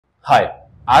Hi,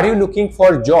 are you looking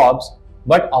for jobs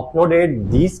but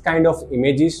uploaded these kind of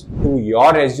images to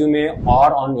your resume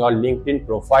or on your LinkedIn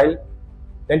profile?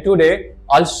 Then today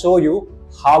I'll show you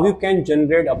how you can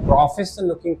generate a professional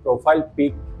looking profile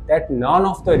pic that none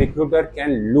of the recruiter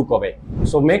can look away.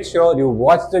 So make sure you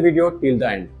watch the video till the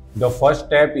end. The first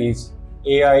step is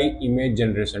AI image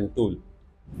generation tool.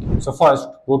 So first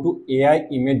go to AI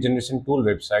image generation tool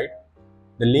website.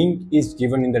 The link is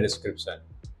given in the description.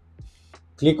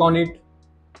 Click on it.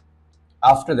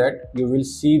 After that, you will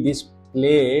see this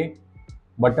play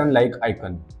button like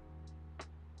icon.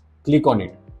 Click on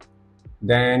it.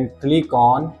 Then click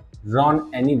on run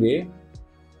anyway.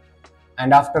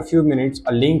 And after a few minutes,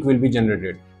 a link will be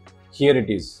generated. Here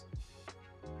it is.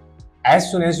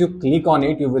 As soon as you click on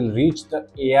it, you will reach the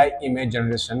AI image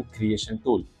generation creation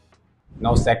tool.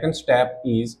 Now, second step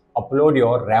is upload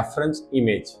your reference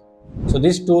image. So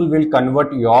this tool will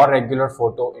convert your regular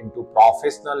photo into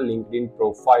professional LinkedIn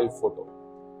profile photo.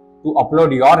 To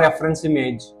upload your reference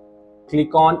image,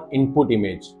 click on input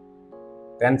image.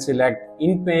 Then select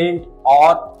in paint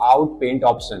or out paint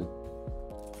option.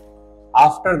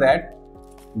 After that,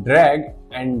 drag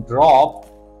and drop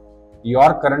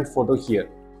your current photo here.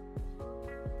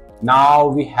 Now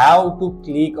we have to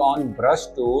click on brush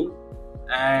tool,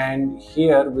 and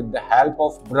here with the help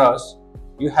of brush,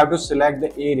 you have to select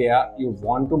the area you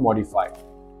want to modify.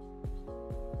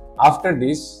 After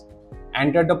this,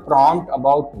 enter the prompt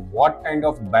about what kind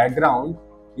of background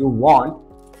you want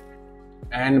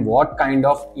and what kind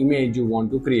of image you want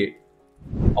to create.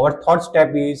 Our third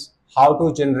step is how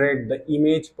to generate the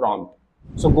image prompt.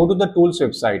 So go to the tools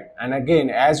website, and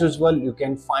again, as usual, you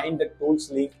can find the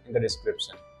tools link in the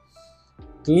description.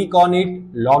 Click on it,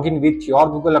 log in with your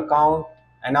Google account,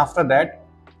 and after that,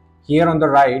 here on the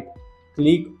right,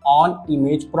 click on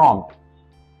image prompt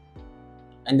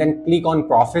and then click on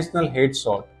professional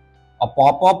headshot. A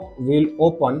pop-up will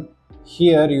open.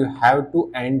 Here you have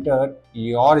to enter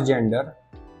your gender,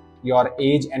 your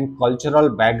age and cultural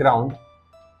background,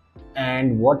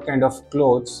 and what kind of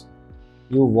clothes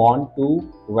you want to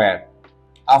wear.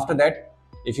 After that,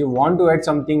 if you want to add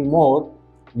something more,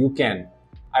 you can.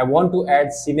 I want to add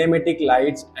cinematic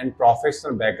lights and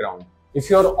professional background. If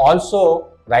you're also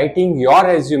writing your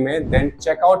resume, then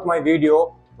check out my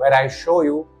video where I show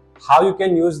you how you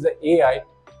can use the AI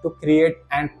to create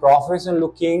a professional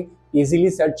looking, easily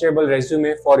searchable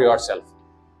resume for yourself.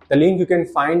 The link you can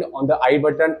find on the I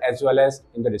button as well as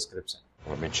in the description.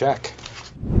 Let me check.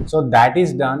 So that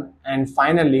is done, and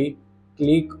finally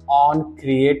click on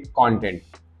create content.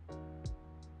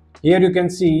 Here you can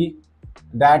see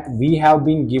that we have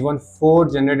been given 4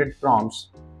 generated prompts.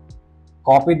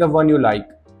 Copy the one you like.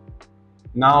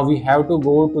 Now we have to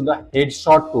go to the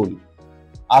headshot tool.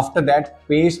 After that,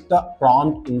 paste the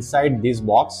prompt inside this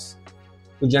box.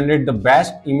 To generate the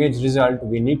best image result,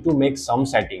 we need to make some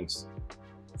settings.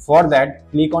 For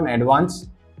that, click on advanced,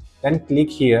 then click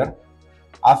here.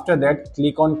 After that,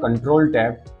 click on control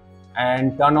tab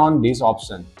and turn on this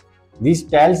option. This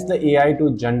tells the AI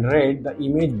to generate the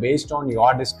image based on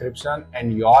your description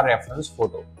and your reference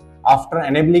photo. After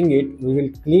enabling it, we will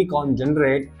click on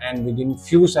generate, and within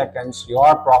few seconds,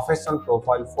 your professional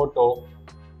profile photo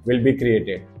will be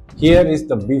created. Here is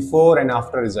the before and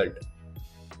after result.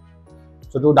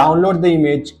 So to download the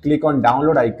image, click on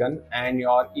download icon and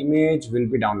your image will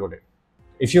be downloaded.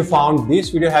 If you found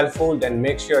this video helpful, then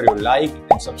make sure you like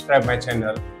and subscribe my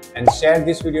channel and share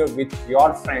this video with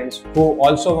your friends who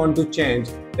also want to change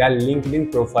their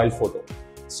LinkedIn profile photo.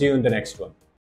 See you in the next one.